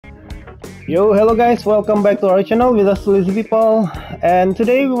Yo, hello guys, welcome back to our channel with us TwoLazyPeople, and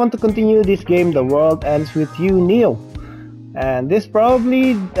today we want to continue this game, The World Ends With You, Neo. And this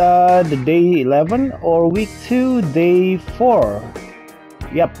probably the day 11 or week 2, day 4.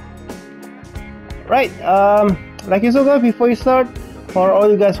 Yep. Right, like usual guys, before you start, for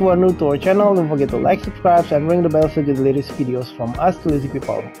all you guys who are new to our channel, don't forget to like, subscribe, and ring the bell to get the latest videos from us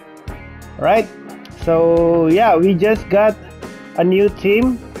TwoLazyPeople. Alright, so yeah, we just got a new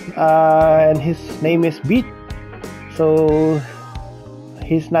team. And his name is Beat. So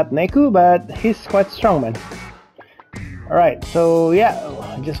he's not Neku, but he's quite strong, man. Alright, so yeah,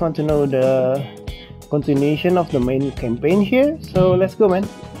 I just want to know the continuation of the main campaign here. So let's go, man.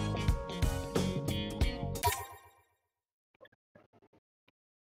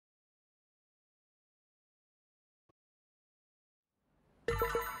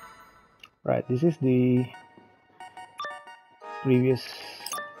 Right, this is the previous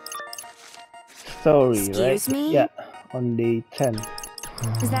story, Excuse right? me? Yeah, on day 10.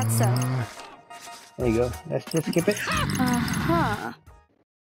 Is that so? There you go. Let's just skip it. Uh-huh.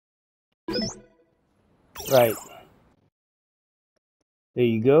 Right. There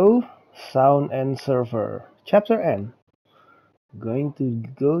you go. Sound and server. Chapter N. Going to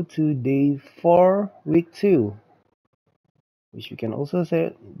go to day 4, week 2. Which we can also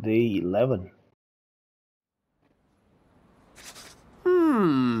say day 11.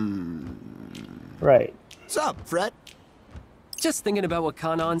 Right. What's up, Fred? Just thinking about what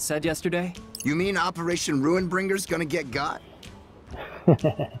h.a.n.d said yesterday. You mean Operation Ruinbringer's gonna get got?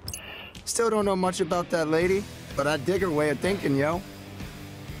 Still don't know much about that lady, but I dig her way of thinking, yo.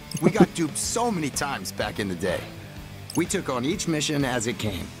 We got duped so many times back in the day. We took on each mission as it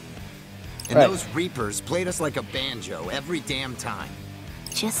came. And Right. those Reapers played us like a banjo every damn time.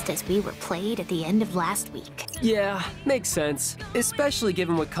 Just as we were played at the end of last week. Yeah, makes sense. Especially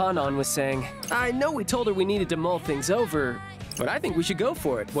given what h.a.n.d was saying. I know we told her we needed to mull things over, but I think we should go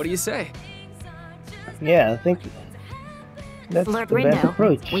for it. What do you say? Yeah, I think that's Lord the best Rindo,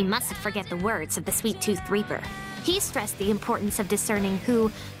 approach. we mustn't forget the words of the Sweet-Toothed Reaper. He stressed the importance of discerning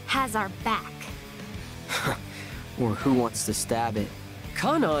who has our back. Or who wants to stab it.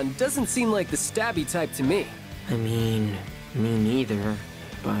 h.a.n.d doesn't seem like the stabby type to me. I mean, me neither,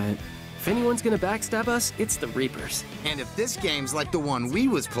 but... If anyone's gonna backstab us, it's the Reapers. And if this game's like the one we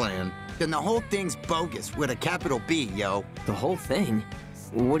was playing, then the whole thing's bogus with a capital B, yo. The whole thing?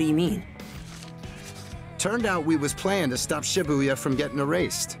 What do you mean? Turned out we was playing to stop Shibuya from getting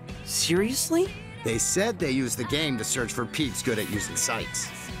erased. Seriously? They said they used the game to search for peeps good at using sites.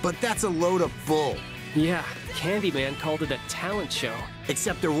 But that's a load of bull. Yeah, Candyman called it a talent show.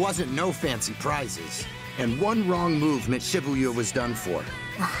 Except there wasn't no fancy prizes. And one wrong move meant Shibuya was done for.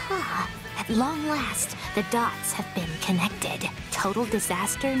 Aha! At long last, the dots have been connected. Total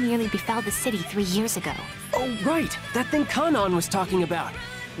disaster nearly befell the city 3 years ago. Oh, right! That thing h.a.n.d was talking about.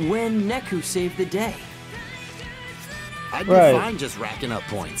 When Neku saved the day. I'd be Right. fine just racking up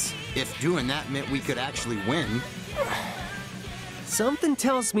points. If doing that meant we could actually win. Something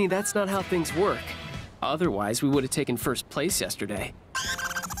tells me that's not how things work. Otherwise, we would have taken first place yesterday.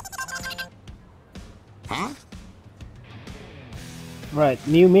 Huh? Right,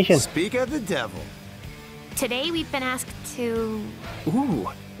 new mission. Speak of the devil. Today we've been asked to... Ooh,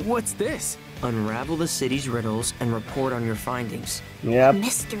 what's this? Unravel the city's riddles and report on your findings. Yep,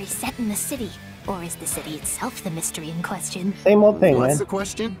 mystery set in the city. Or is the city itself the mystery in question? same old thing, What's man. the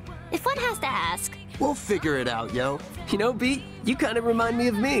question? If one has to ask, We'll figure it out, yo. You know, Beat, you kind of remind me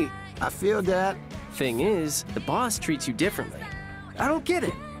of me. I feel that. Thing is, the boss treats you differently. I don't get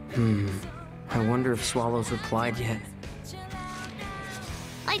it. I wonder if Swallow's replied yet.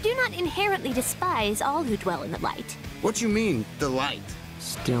 I do not inherently despise all who dwell in the light. What you mean, the light?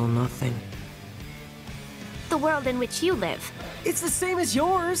 Still nothing. The world in which you live. It's the same as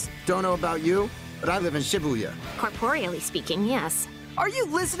yours. Don't know about you, but I live in Shibuya. Corporeally speaking, yes. Are you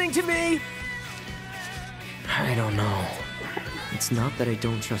listening to me? I don't know. It's not that I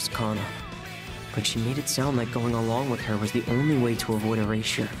don't trust Kana, but she made it sound like going along with her was the only way to avoid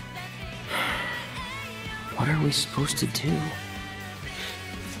erasure. What are we supposed to do?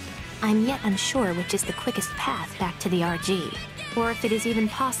 I'm yet unsure which is the quickest path back to the RG, or if it is even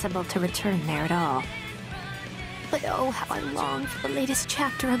possible to return there at all. But oh, how I long for the latest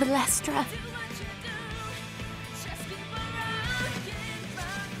chapter of Elestra.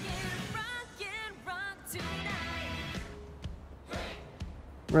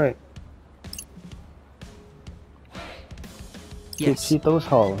 Right. Yes. Chito's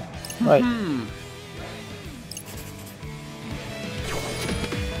Hall. Right.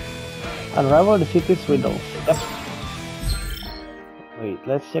 Unravel the city's riddles. Yep. Wait,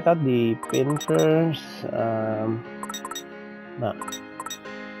 let's check out the pin first. Nah.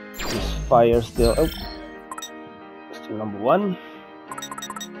 This fire still. Oh, still number 1.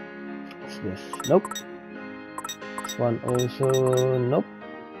 What's this? Nope. This one also. Nope.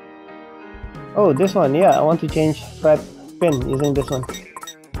 Oh, this one. Yeah, I want to change fret pin using this one.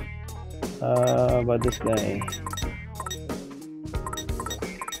 About this guy.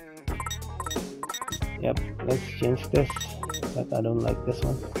 Yep, let's change this, but I don't like this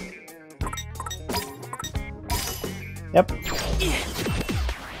one. Yep.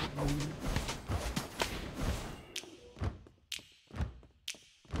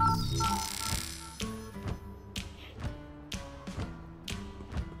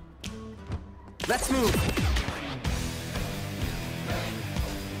 Let's move.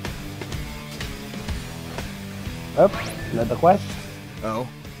 Up, another quest. Oh?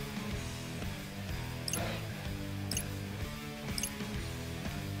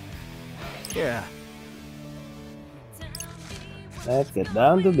 Yeah. Let's get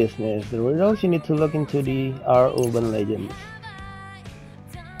down to business. The riddles you need to look into are urban legends.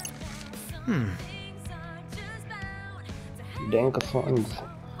 The anchor ones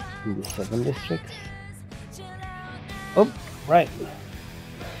in the 7 districts. Oh, right.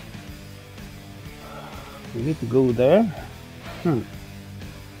 We need to go there.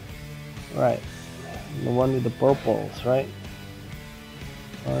 Right. The one with the purples, right?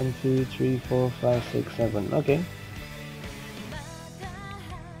 1, 2, 3, 4, 5, 6, 7. Okay.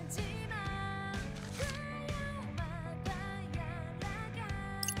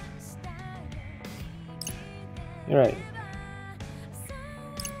 You're right.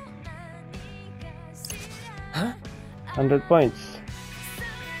 Huh? 100 points.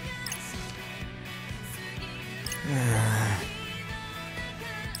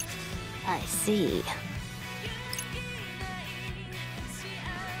 I see.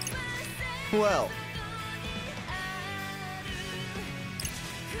 Well.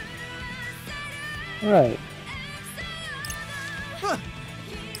 Right. Huh.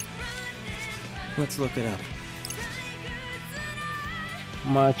 Let's look it up.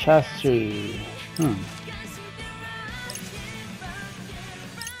 Machastry.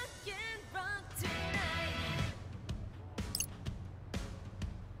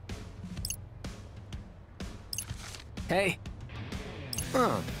 Hey.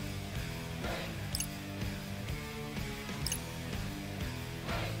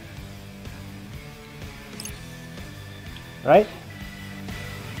 Right?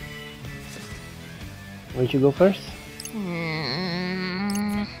 Where'd you go first?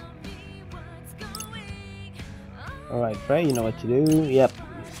 Alright, Frey, you know what to do. Yep.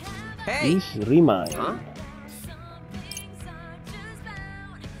 Hey. Please remind. Huh?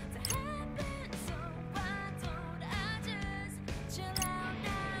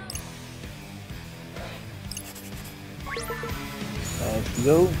 Let's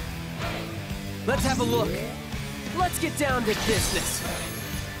go. Let's have a look. Let's get down to business.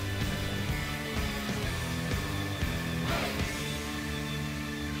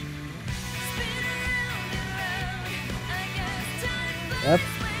 Yep.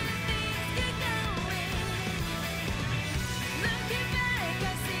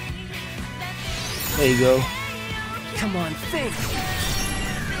 There you go. Come on, think.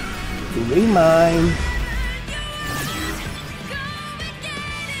 Remind.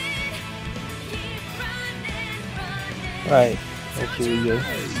 Right, here we go.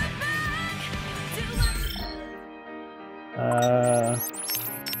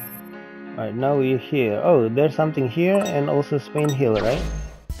 Alright, now we're here. Oh, there's something here and also Spain Hill, right?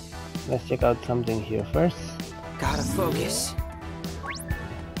 Let's check out something here first. Gotta focus.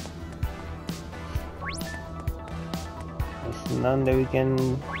 There's none that we can...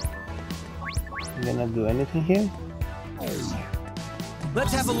 gonna do anything here.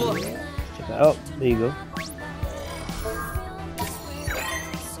 Let's have a look. Check it out. Oh, there you go.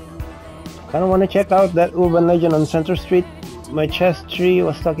 Kinda wanna check out that urban legend on Center Street my chest tree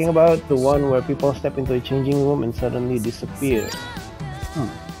was talking about, the one where people step into a changing room and suddenly disappear.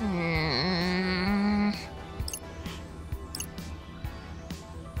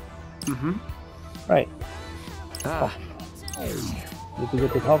 Right. Ah, Need to go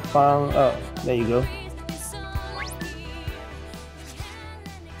to Hop Fang. Oh, there you go.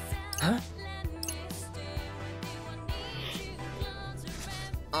 Huh?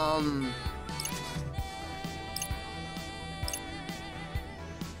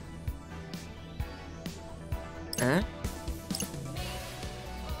 huh?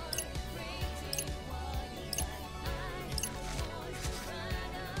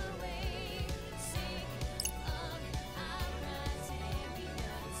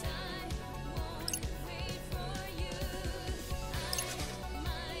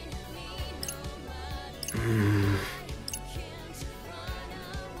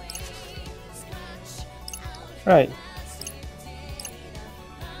 Right.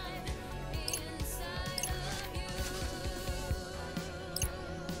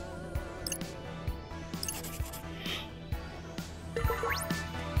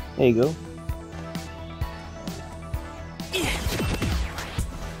 There you go.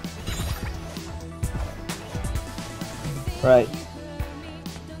 Right.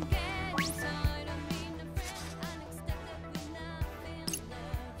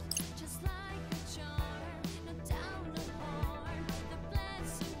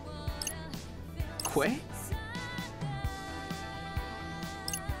 Quay?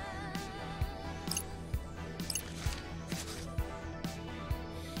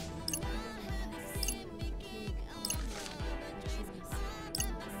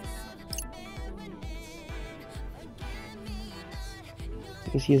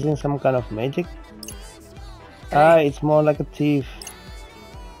 He's using some kind of magic. Ah, it's more like a thief.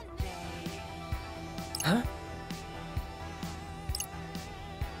 Huh?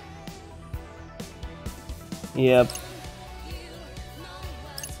 Yep.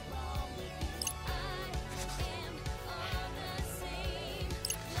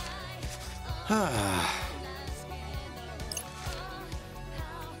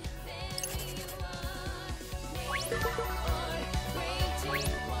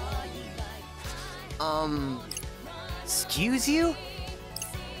 Excuse you?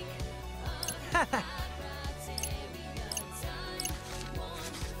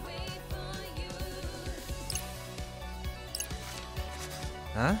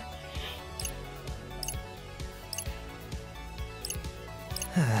 Huh?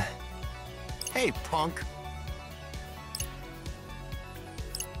 Hey, punk.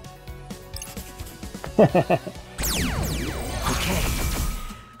 Okay,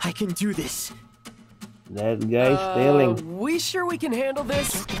 I can do this. That guy's stealing. We sure we can handle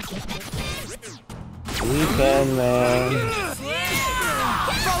this? We can, man.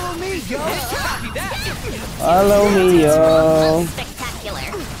 Follow me, yo! Follow me, yo.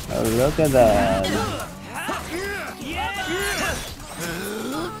 Spectacular. Oh, look at that.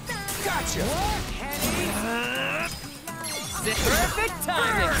 Gotcha. Perfect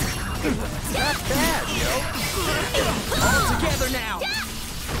timing! Not bad, yo. All together now!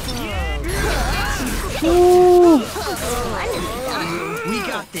 Woo. We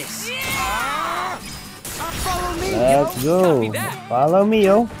got this! Follow me, Let's yo! go. Follow me,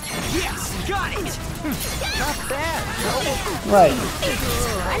 yo. Yes, got it! Not bad, yo. Right.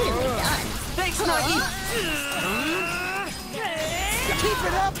 Thanks, Nuggy! Keep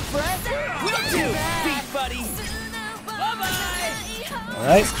it up, Fred! Will do, beat buddy! Bye-bye!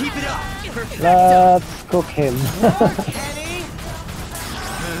 Alright. Keep it up! Let's cook him. Kenny!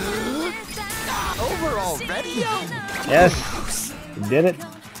 Over already, yo. Yes. We did it.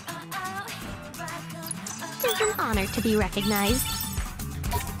 It's an honor to be recognized.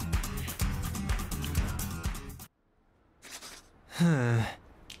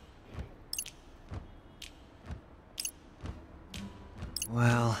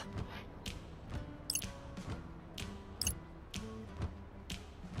 Well...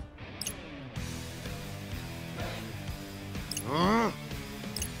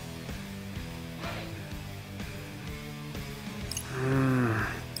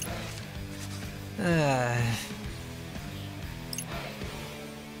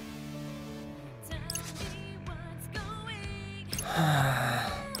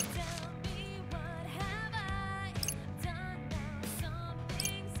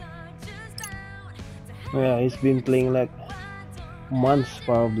 Yeah, he's been playing like months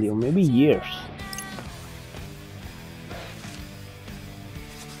probably, or maybe years.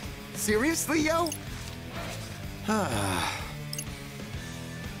 Seriously, yo?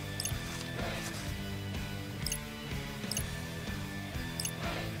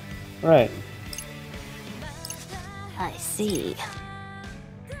 Right. I see.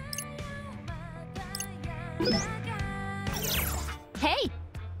 Hey!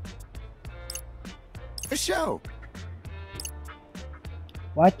 A show.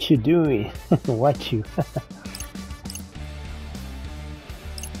 What you doing? What you?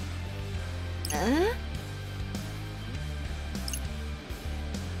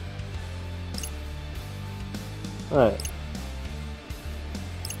 Right.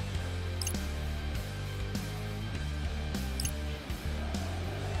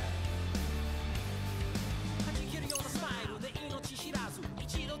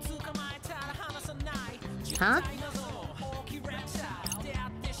 Huh?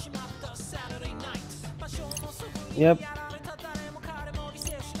 Yep.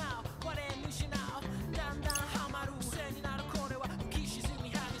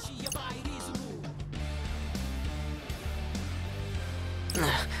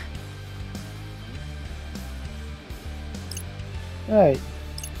 Right.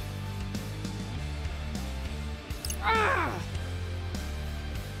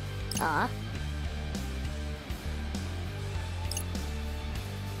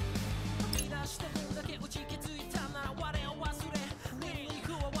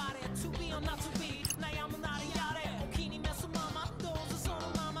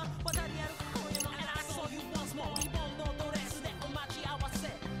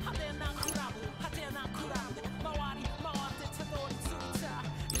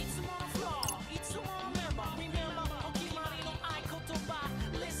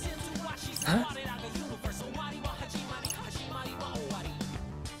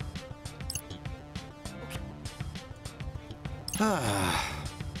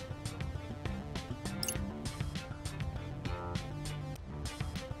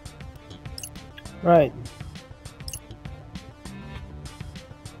 Right.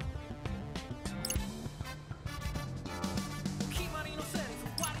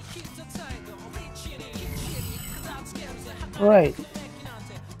 Right.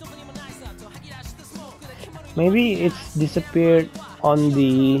 Maybe it's disappeared on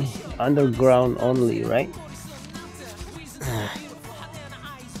the underground only, right?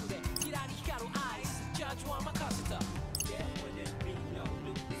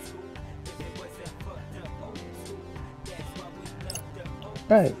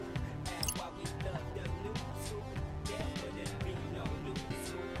 Right.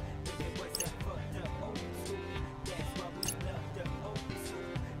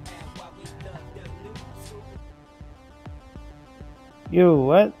 Yo,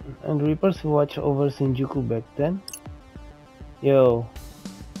 what? And Reapers watch over Shinjuku back then? Yo.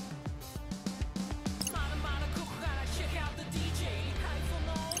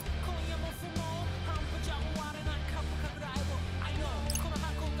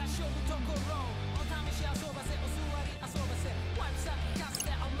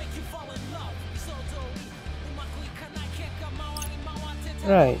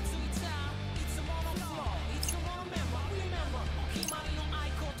 Right.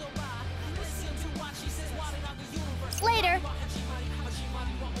 Later.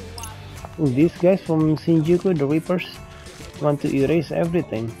 These guys from Shinjuku, the Reapers, want to erase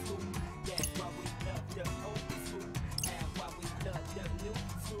everything.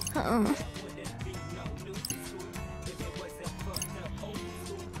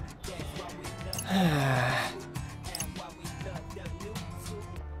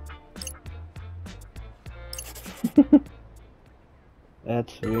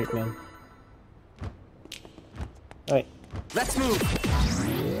 That's weird, man. Alright. Let's move.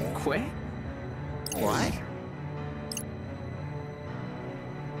 Quit? What?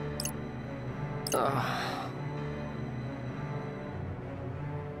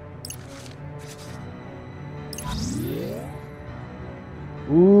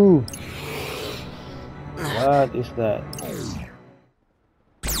 Ooh. What is that?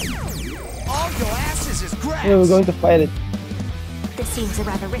 All your asses is grass. Yeah, we're going to fight it. This seems a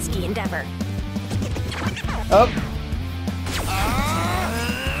rather risky endeavor. Oh.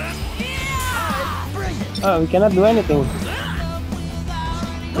 Oh, we cannot do anything.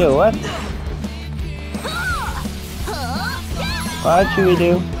 Yo, what? What should we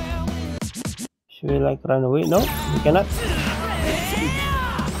do? Should we like run away? No, we cannot.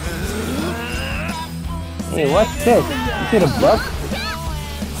 Hey, what's this? Is it a bug?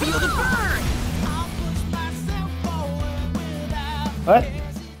 What?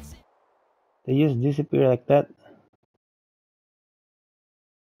 They just disappear like that.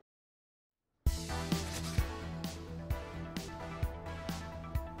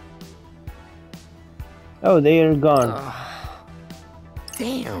 Oh, they are gone.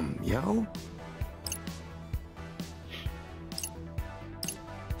 Damn, yo.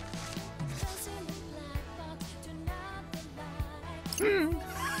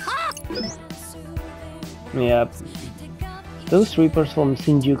 Yep. Those Reapers from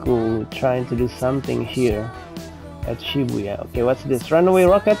Shinjuku trying to do something here at Shibuya. Okay, what's this? Runaway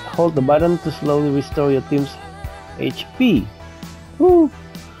rocket? Hold the button to slowly restore your team's HP. Woo!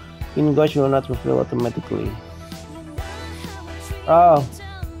 Pin gauge will not refill automatically. Oh,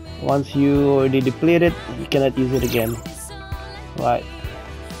 once you already deplete it, you cannot use it again. Right.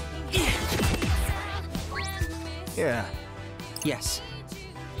 Yeah. Yes.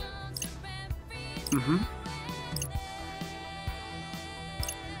 Mm-hmm.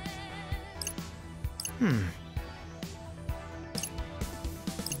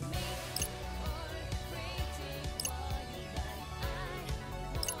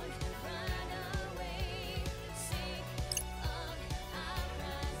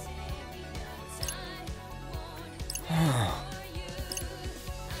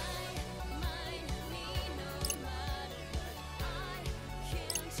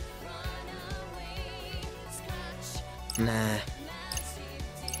 Nah.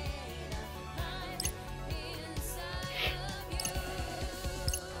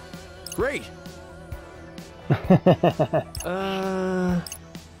 Great.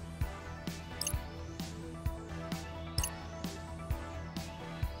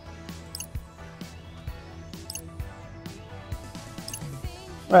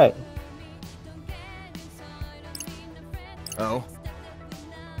 Right. Oh?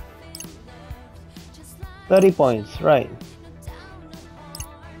 30 points, right.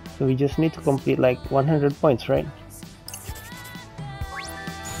 So we just need to complete like 100 points, right?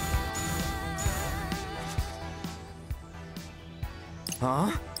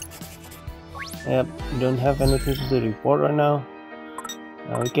 Huh? Yep, we don't have anything to report right now.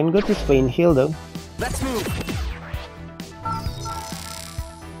 We can go to Spain Hill though. Let's move.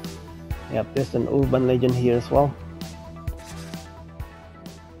 Yep, there's an urban legend here as well.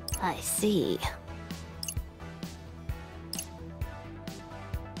 I see.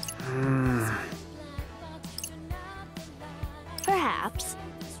 Perhaps.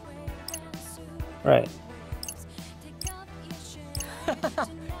 Right.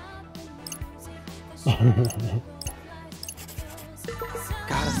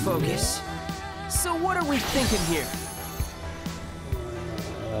 Gotta focus. So what are we thinking here?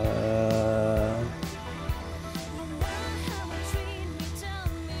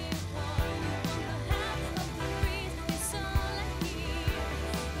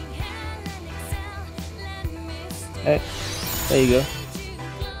 Hey, there you go.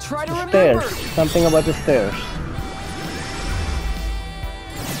 Try to The remember. stairs. Something about the stairs.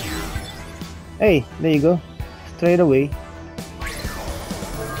 Hey, there you go. Straight away.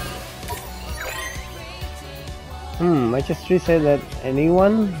 My said that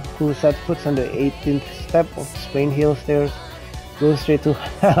anyone who set foot on the 18th step of Spain Hill stairs goes straight to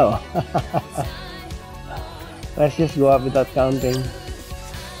hell. Let's just go up without counting.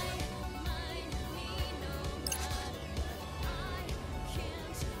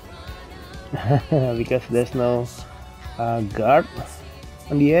 Because there's no guard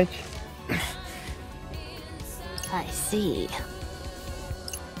on the edge. I see.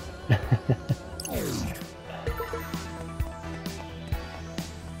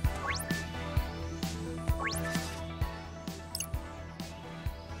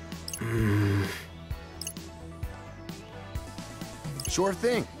 Sure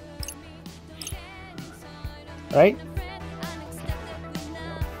thing. Right?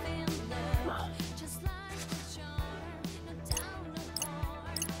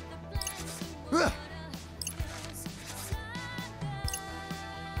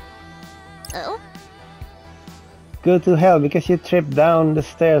 Oh? Go to hell because you tripped down the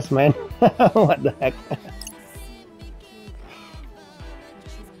stairs, man. What the heck?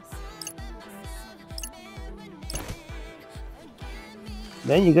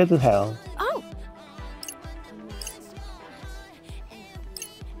 Then you go to hell. Oh!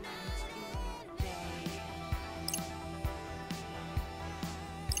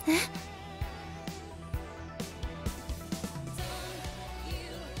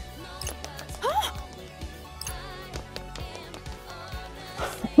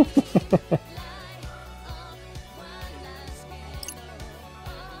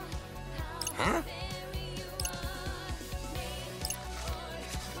 Huh?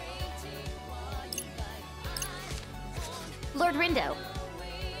 Lord Rindo.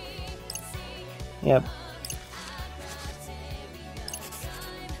 Yep.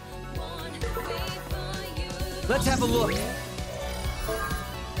 Let's have a look.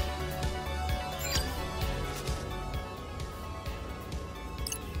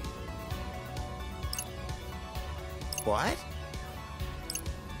 What?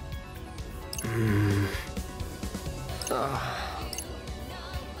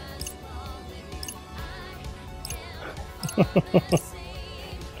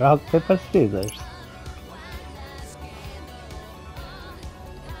 Rock, paper, scissors.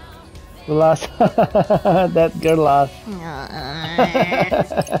 Who lost? That girl lost.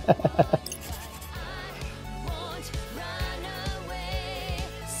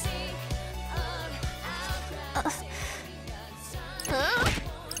 Huh?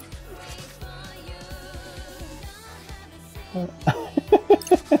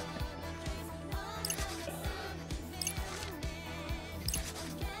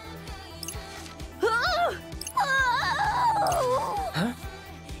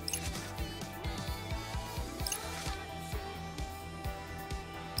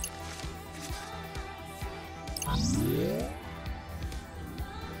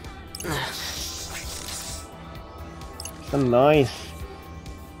 Some noise.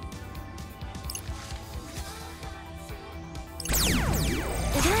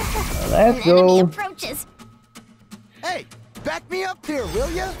 Let's go. Approaches. Hey, back me up here, will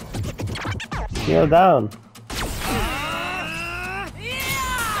ya? Kneel down.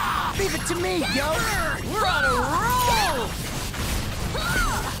 Leave it to me, yo. We're on a roll.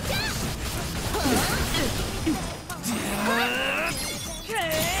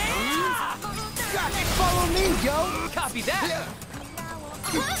 Gotta follow me, yo. Copy that.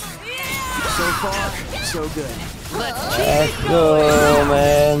 So far, so good. Let's go,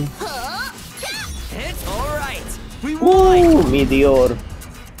 man. It's all right. We won. Woo! Meteor.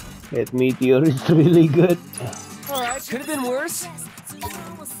 That meteor is really good. All right, could have been worse.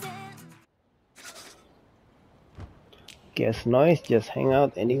 Guess noise just hang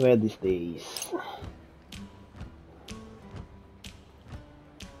out anywhere these days.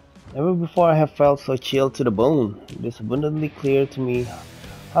 Never before I have felt so chilled to the bone. It is abundantly clear to me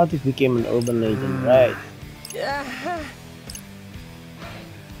how this became an urban legend, right? Yeah.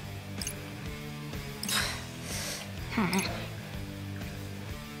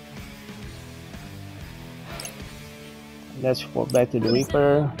 Let's report back to the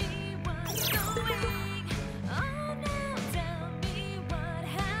Reaper.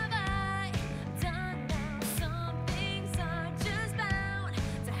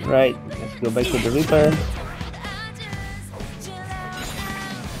 Right, let's go back to the Reaper.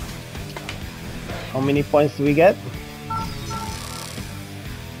 How many points do we get?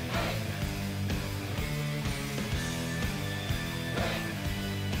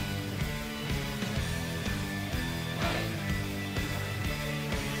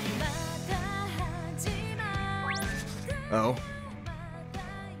 Oh?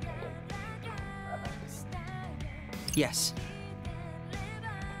 Yes.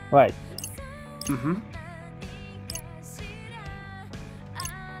 Right. Mm-hmm.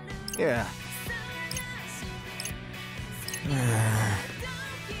 Yeah.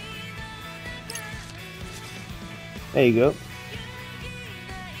 There you go.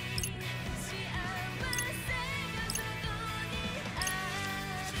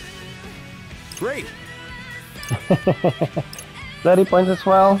 Great. 30 points as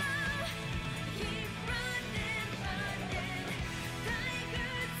well.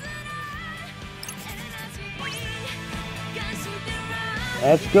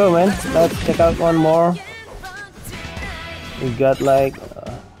 Let's go, man. Let's check out one more. We got like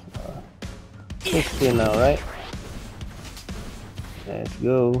 60 now, right? Let's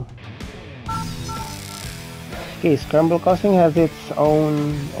go. Okay, Scramble Crossing has its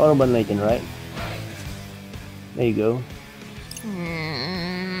own urban legend, right? There you go.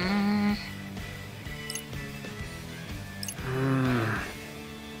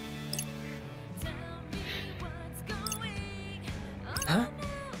 Huh?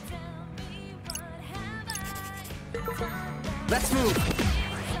 Let's move.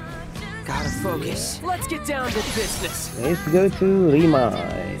 Gotta focus. Let's get down to business. Let's go to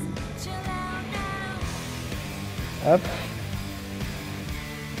Remind. Up.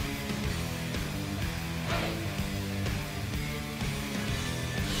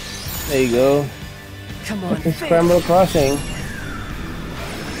 There you go. Come on, It's Scramble Crossing.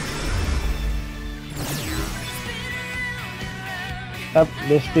 Up,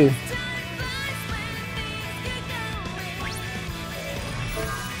 there's two.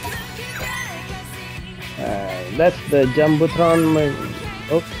 That's the Jumbotron.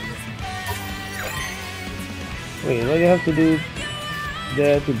 Oh. Wait, what do you have to do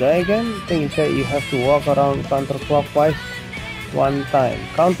there to die again? I think you said you have to walk around counterclockwise one time.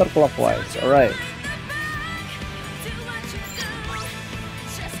 Counterclockwise, alright.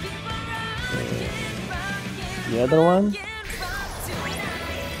 The other one?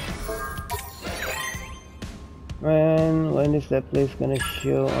 When is that place gonna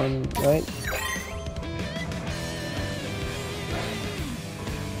show on, right?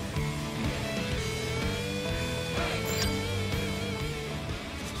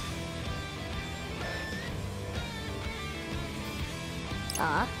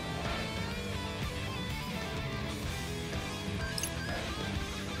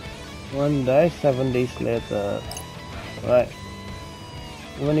 One dies 7 days later. Right.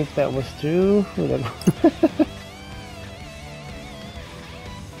 Even if that was true, would have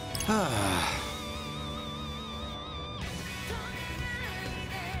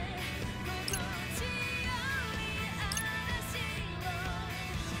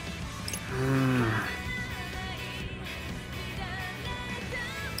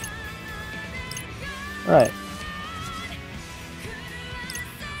Right.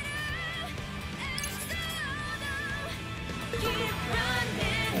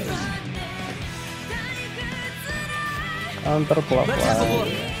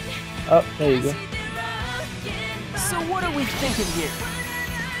 Counterclockwise. Oh, there you go. So what are we thinking here?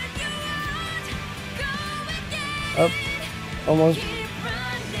 Up. Almost.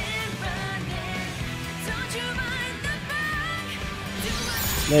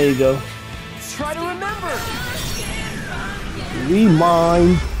 There you go. Try to remember.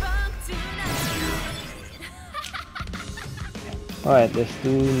 Rewind. Alright, there's 2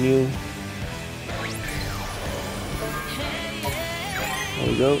 new. There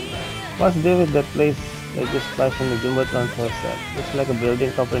we go. What's the deal with that place that just flashed on the Jumbotron set? It's like a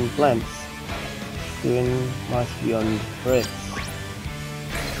building covered in plants. Even must be on bricks.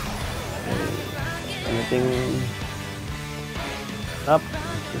 Anything up?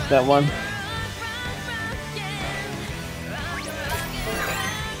 Is that one?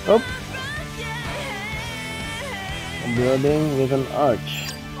 Oh! A building with an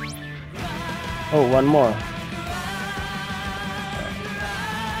arch. Oh, one more.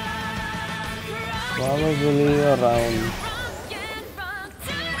 Probably around.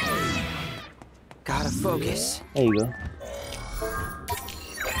 Gotta focus. There you go.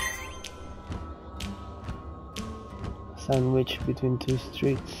 Sandwich between 2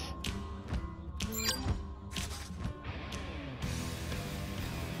 streets.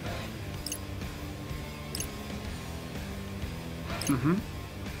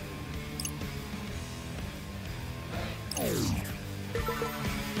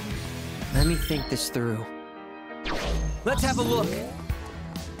 Let me think this through. Let's have a look.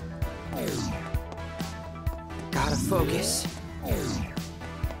 Gotta focus.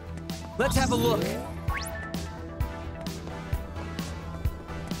 Let's have a look.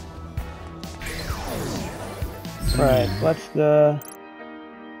 Right, what's the...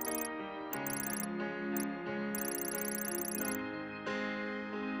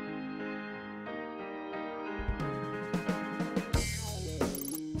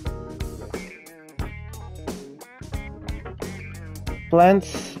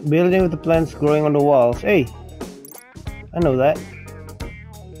 Plants, building with the plants growing on the walls. Hey, I know that. I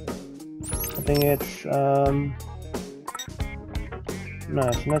think it's no,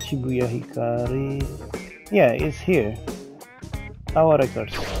 it's not Shibuya Hikari. Yeah, it's here. Tower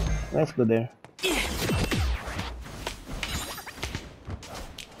Records. Let's go there.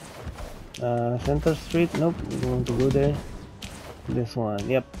 Center Street. Nope, we don't want to go there. This one.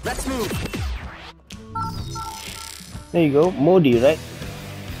 Yep. Let's move. There you go, Modi, right?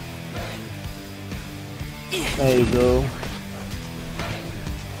 There you go.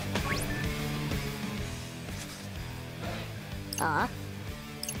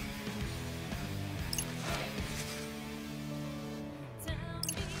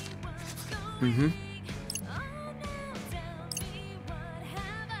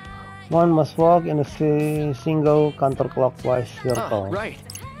 One must walk in a single counterclockwise circle. Oh, right.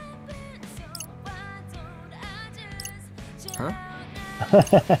 Huh?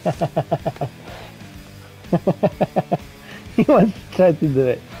 He wants to try to do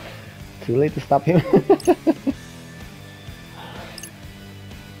it. Too late to stop him.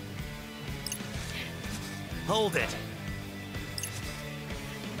 Hold it.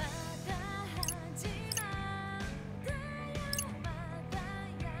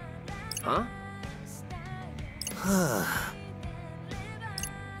 Huh?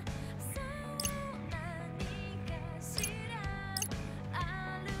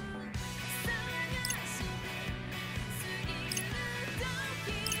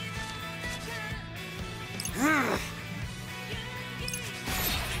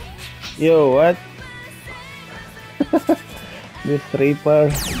 Yo, what? This Reaper.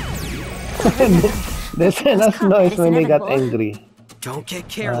 They sent us noise when they got angry. Don't get What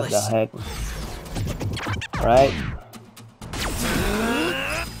careless. the heck? Right.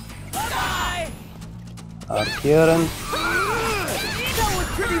 Our current.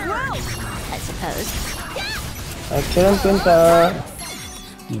 Pretty well, I suppose. Our current winter.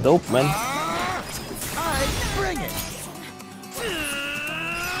 Dope, man. Bring it.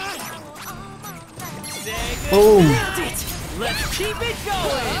 Boom. Let's keep it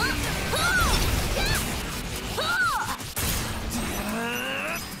going.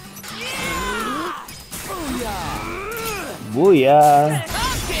 Booyah.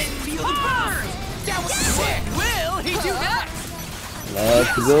 Feel the burn. That was sick. Will he do that?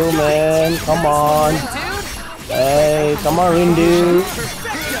 Let's go, man. Come on. Dude. Hey, come on, Rindu.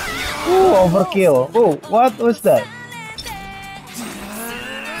 Ooh, overkill. Oh, what was that?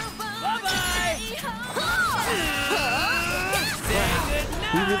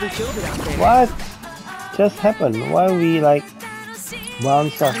 We really killed it out there. What just happened? Why we like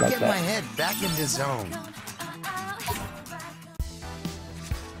bounce off like Get my that? head back into zone.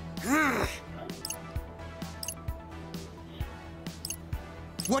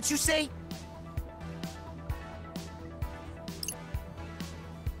 What you say?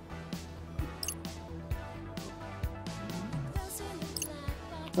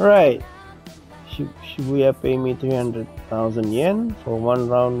 Right. Shibuya pay me 300,000 yen for one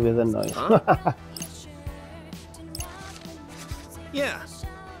round with a noise. Huh? Yeah.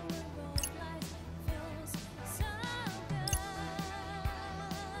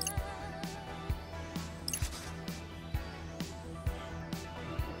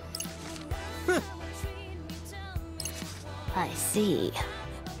 I see.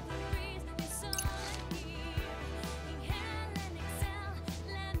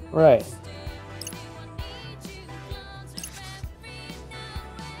 Right.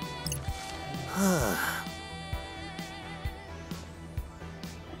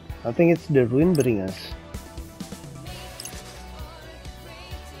 I think it's the ruin bringers.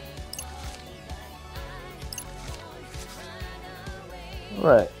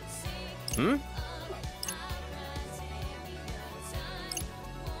 Right. Hmm?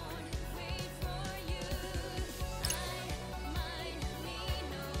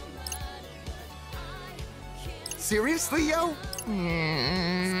 Seriously, yo?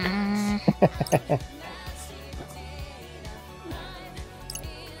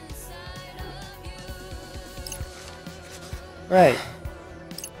 Right.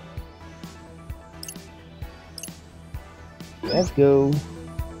 Let's go.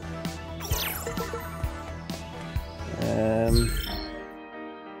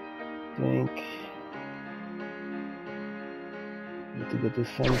 Think need to go to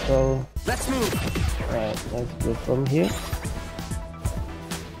central. Let's move. Right, let's go from here.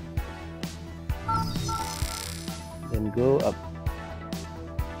 Then go up.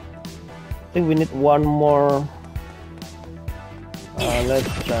 I think we need one more. Let's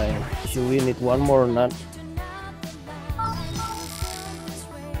try. Should we need one more or not?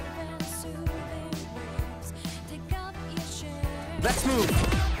 Let's move.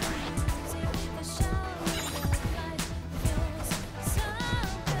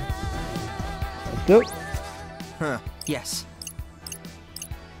 Let's go. Huh. Yes.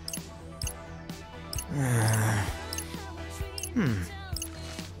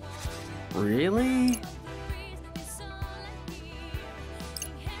 Really?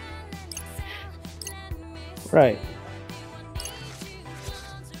 Right.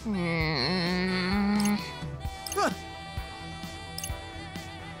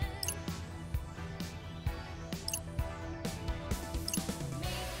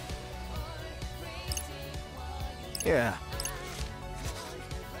 Yeah.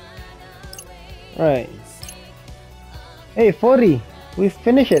 Right. Hey, 40. We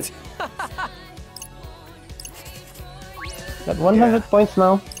finished it. Got 100 points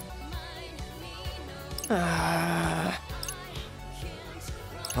now.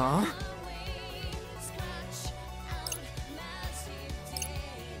 Huh?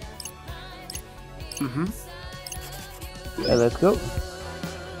 Yeah, let's go.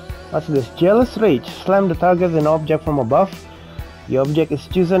 What's this? Jealous Rage. Slam the target with an object from above. The object is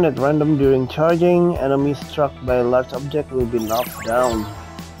chosen at random during charging. Enemy struck by a large object will be knocked down.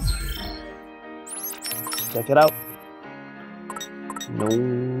 Check it out. No.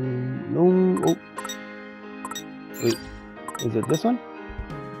 Oh. Wait. Is it this one?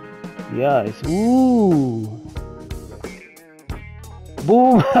 Yeah, it's... Ooh!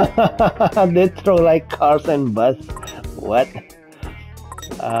 Boom! They throw like cars and bus. What?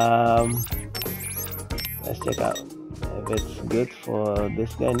 Let's check out if it's good for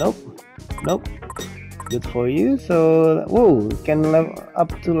this guy. Nope. Good for you. So, whoa, can level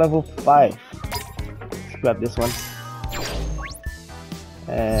up to level 5. Let's grab this one.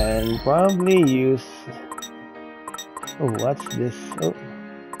 And probably use... Oh, what's this? Oh.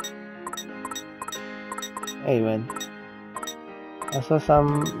 Hey man, I saw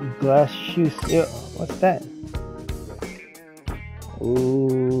some glass shoes. Yo, what's that?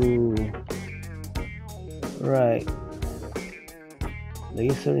 Ooh, right.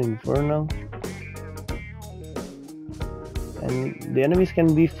 Laser Inferno. And the enemies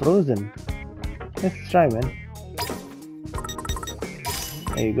can be frozen. Let's try, man.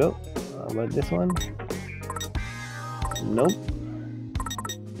 There you go. How about this one? Nope.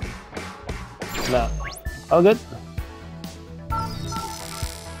 Nah. All good.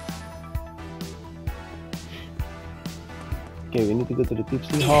 Okay, we need to go to the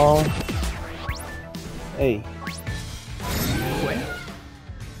tipsy hall. Hey.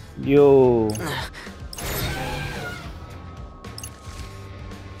 Yo.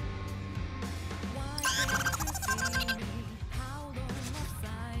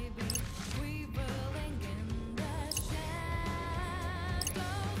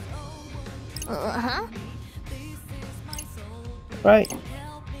 Uh-huh. Right.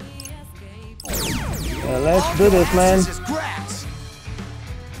 Let's do this, man. This is grass.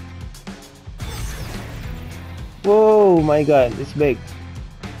 Whoa, my god, it's big.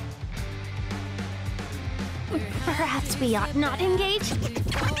 Perhaps we ought not engage?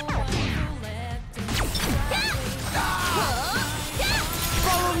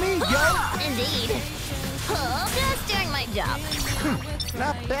 Follow me, yo! Indeed. Just doing my job.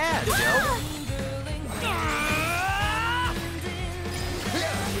 Not bad, yo.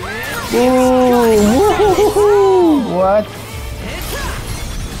 Ooh, what?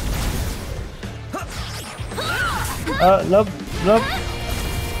 Nope, nope.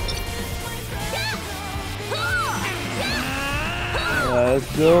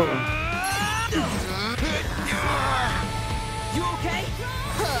 Let's go. You okay?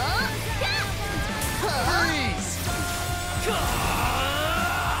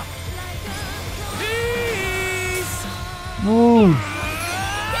 Boom.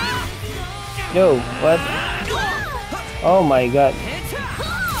 Yo, what? Oh my god.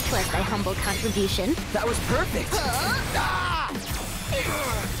 Was thy humble contribution. That was perfect.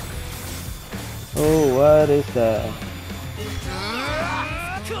 Oh, what is that?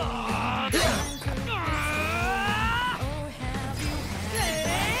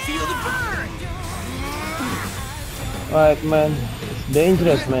 Feel the burn. Alright, man. It's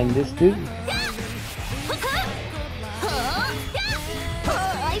dangerous, man. This dude.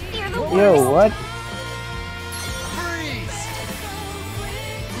 I fear the worst. Yo, what?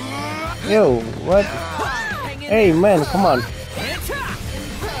 Yo, what? Hey, man, come on. Let's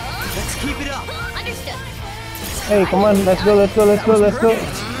keep it up. Understood. Hey, come on. Let's go, let's go, let's go, let's go.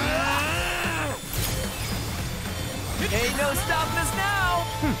 Ain't no stopping us now.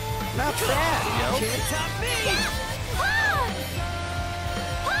 Not bad, yo. Can't top me.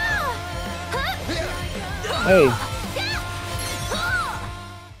 Hey.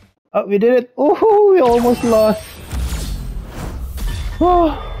 Oh, we did it. Oh, we almost lost.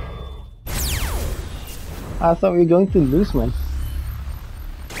 Oh. I thought we were going to lose, man.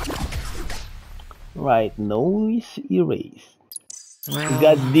 Right, noise erase. We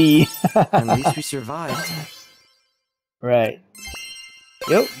got D. At least we survived. Right.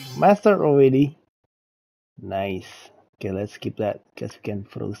 Yep, master already. Nice. Okay, let's skip that because we can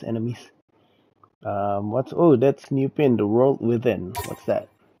froze enemies. What's that's new pin, the world within. What's that?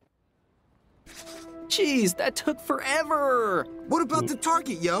 Jeez, that took forever! What about the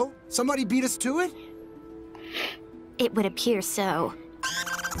target, yo? Somebody beat us to it? It would appear so.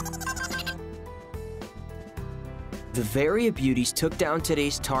 The Varia Beauties took down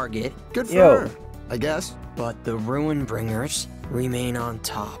today's target, Good for Yo. her, I guess. but the Ruin Bringers remain on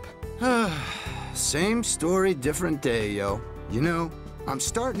top. Same story, different day, yo. You know, I'm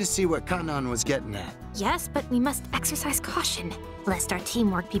starting to see what Kanan was getting at. Yes, but we must exercise caution, lest our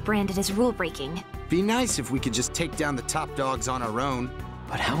teamwork be branded as rule-breaking. Be nice if we could just take down the top dogs on our own.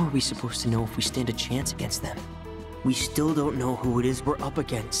 But how are we supposed to know if we stand a chance against them? We still don't know who it is we're up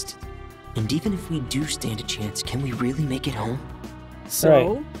against. And even if we do stand a chance, can we really make it home?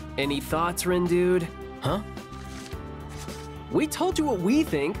 So, any thoughts, Rin dude? Huh? We told you what we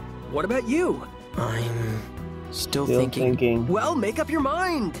think. What about you? I'm still Still thinking. thinking. Well, make up your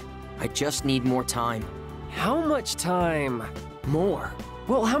mind. I just need more time. How much time? More.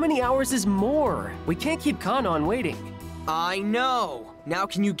 Well, how many hours is more? We can't keep Kanan waiting. I know! Now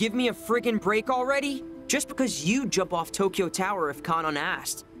can you give me a friggin' break already? Just because you jump off Tokyo Tower if Kanan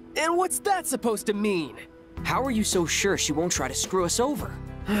asked. And what's that supposed to mean? How are you so sure she won't try to screw us over?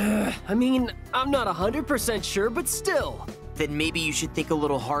 I mean, I'm not 100% sure, but still. Then maybe you should think a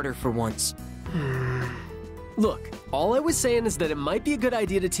little harder for once. Look, all I was saying is that it might be a good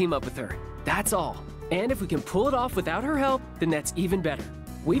idea to team up with her. That's all. And if we can pull it off without her help, then that's even better.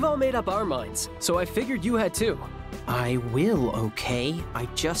 We've all made up our minds, so I figured you had too. I will, okay? I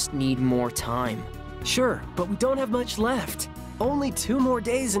just need more time. Sure, but we don't have much left. Only 2 more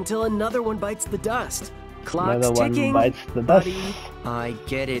days until another one bites the dust. Clock's Another one ticking, bites the dust. buddy. I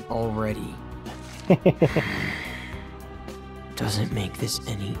get it already. Doesn't make this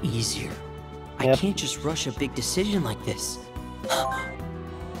any easier. I Yep. can't just rush a big decision like this.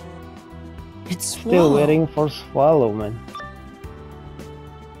 It's Still Swallow. waiting for Swallow, man.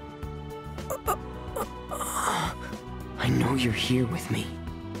 I know you're here with me.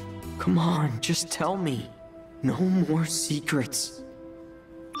 Come on, just tell me. No more secrets.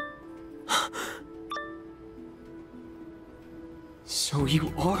 So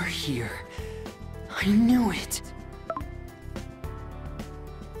you are here. I knew it.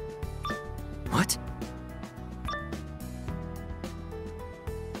 What?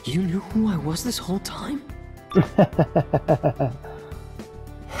 You knew who I was this whole time? You're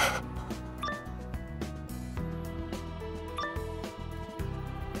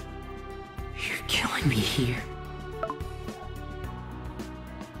killing me here.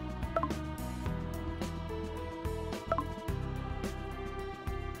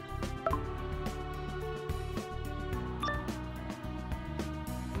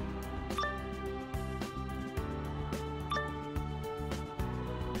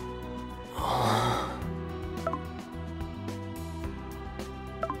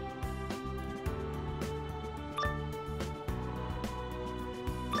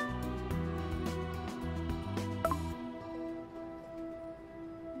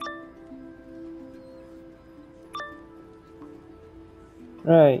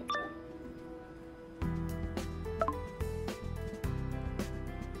 Right.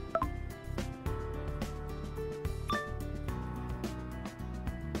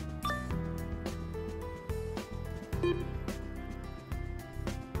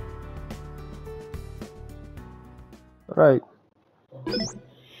 Right.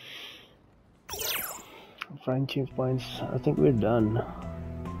 Friendship points. I think we're done.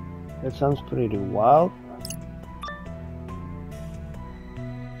 That sounds pretty wild.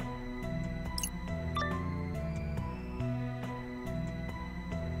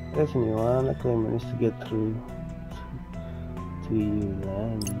 There's a new one. I can manage to get through to you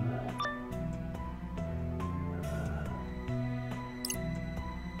then.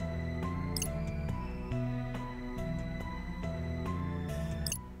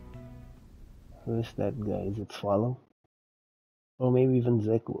 Who is that guy? Is it Swallow? Or maybe even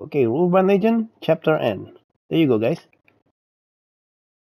Zeku. Okay, Rule Brand Agent, Chapter N. There you go, guys.